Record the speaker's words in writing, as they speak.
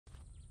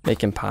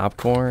Making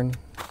popcorn.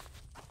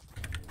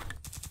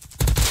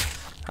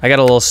 I got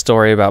a little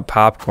story about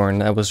popcorn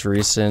that was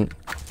recent.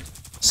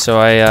 So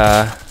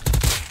I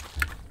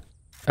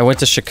went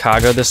to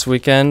Chicago this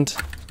weekend,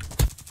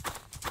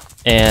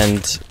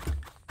 and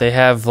they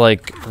have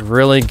like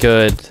really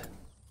good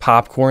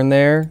popcorn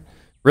there,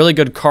 really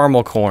good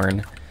caramel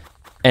corn,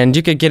 and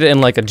you could get it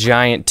in like a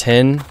giant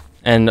tin.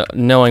 And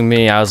knowing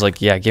me, I was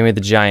like, yeah, give me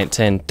the giant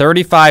tin.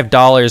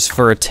 $35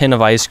 for a tin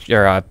of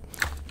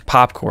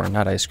popcorn,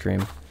 not ice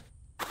cream.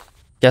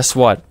 Guess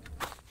what?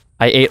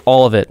 I ate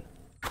all of it.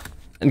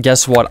 And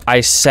guess what?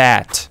 I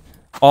sat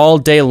all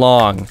day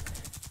long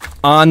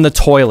on the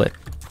toilet,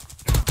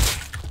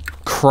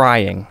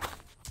 crying,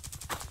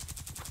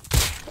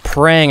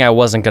 praying I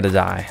wasn't gonna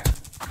die.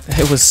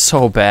 It was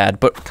so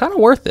bad, but kind of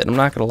worth it. I'm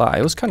not gonna lie.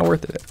 It was kind of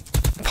worth it.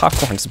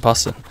 Popcorn's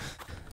bussin'.